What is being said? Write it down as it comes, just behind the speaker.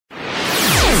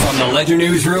From the Ledger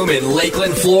Newsroom in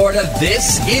Lakeland, Florida,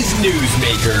 this is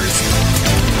Newsmakers.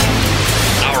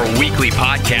 Our weekly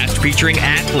podcast featuring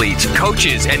athletes,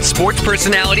 coaches, and sports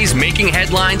personalities making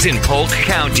headlines in Polk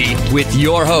County with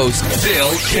your host,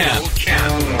 Bill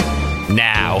Kemp.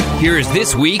 Now, here is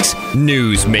this week's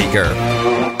Newsmaker.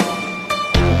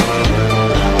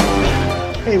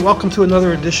 Hey, welcome to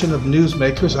another edition of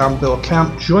Newsmakers. I'm Bill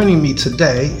Kemp. Joining me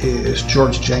today is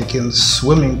George Jenkins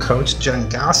swimming coach, Jenn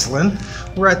Gosline.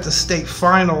 We're at the state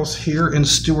finals here in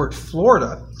Stuart,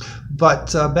 Florida.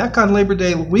 But back on Labor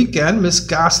Day weekend, Miss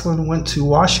Gosline went to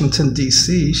Washington,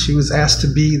 D.C. She was asked to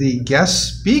be the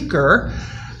guest speaker.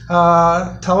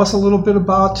 Tell us a little bit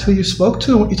about who you spoke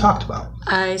to and what you talked about.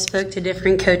 I spoke to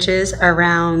different coaches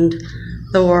around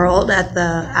the world at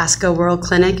the ASCO World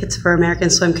Clinic. It's for American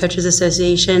Swim Coaches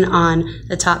Association on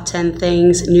the top 10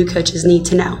 things new coaches need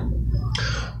to know.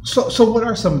 So what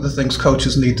are some of the things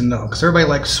coaches need to know? Because everybody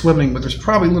likes swimming, but there's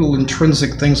probably little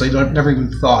intrinsic things they never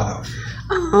even thought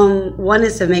of. One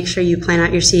is to make sure you plan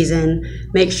out your season,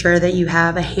 make sure that you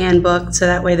have a handbook so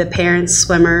that way the parents,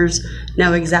 swimmers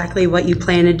know exactly what you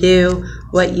plan to do,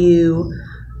 what you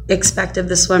expect of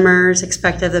the swimmers,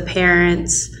 expect of the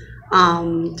parents,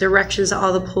 directions to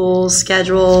all the pools,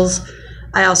 schedules.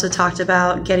 I also talked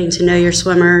about getting to know your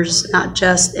swimmers, not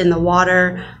just in the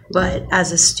water, but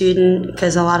as a student,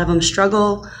 because a lot of them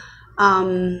struggle.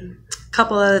 A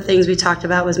couple other things we talked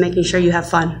about was making sure you have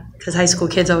fun, because high school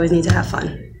kids always need to have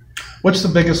fun. What's the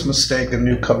biggest mistake a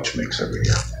new coach makes every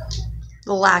year?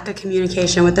 The lack of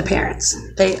communication with the parents.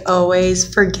 They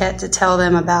always forget to tell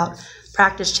them about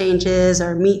practice changes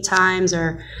or meet times,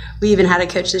 or we even had a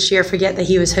coach this year forget that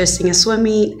he was hosting a swim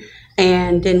meet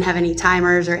and didn't have any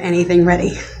timers or anything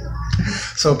ready.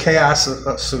 So chaos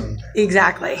assumed.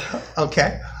 Exactly.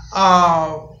 Okay.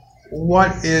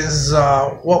 What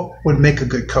would make a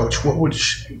good coach? What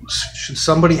should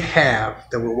somebody have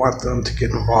that would want them to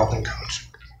get involved in coaching?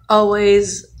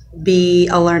 Always be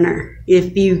a learner.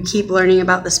 If you keep learning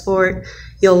about the sport,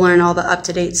 you'll learn all the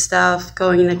up-to-date stuff,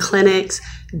 going to clinics,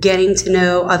 getting to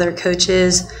know other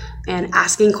coaches, and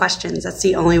asking questions. That's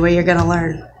the only way you're going to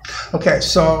learn. Okay,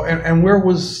 so, and where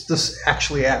was this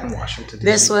actually at in Washington,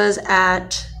 D.C.? This was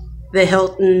at the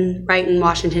Hilton right in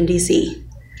Washington, D.C.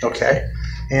 Okay.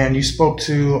 And you spoke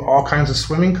to all kinds of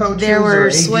swimming coaches? There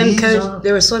were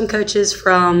swim coaches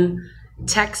from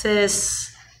Texas,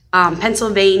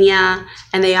 Pennsylvania,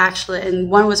 and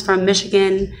one was from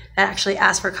Michigan that actually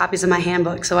asked for copies of my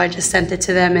handbook. So I just sent it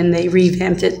to them, and they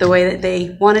revamped it the way that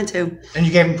they wanted to. And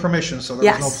you gave them permission, so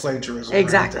there was no plagiarism.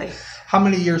 Exactly. How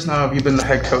many years now have you been the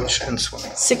head coach in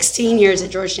swimming? 16 years at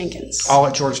George Jenkins. All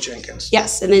at George Jenkins?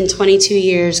 Yes, and then 22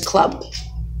 years club.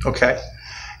 Okay.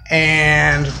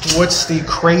 And what's the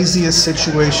craziest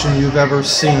situation you've ever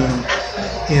seen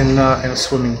in a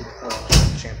swimming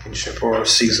championship or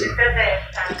season?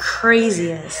 The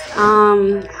craziest?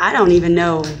 I don't even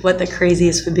know what the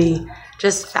craziest would be.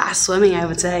 Just fast swimming, I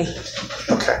would say.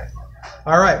 Okay.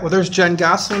 All right. Well, there's Jenn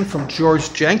Gosline from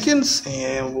George Jenkins,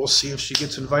 and we'll see if she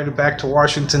gets invited back to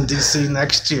Washington, D.C.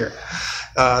 next year.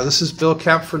 This is Bill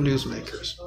Kemp for Newsmakers.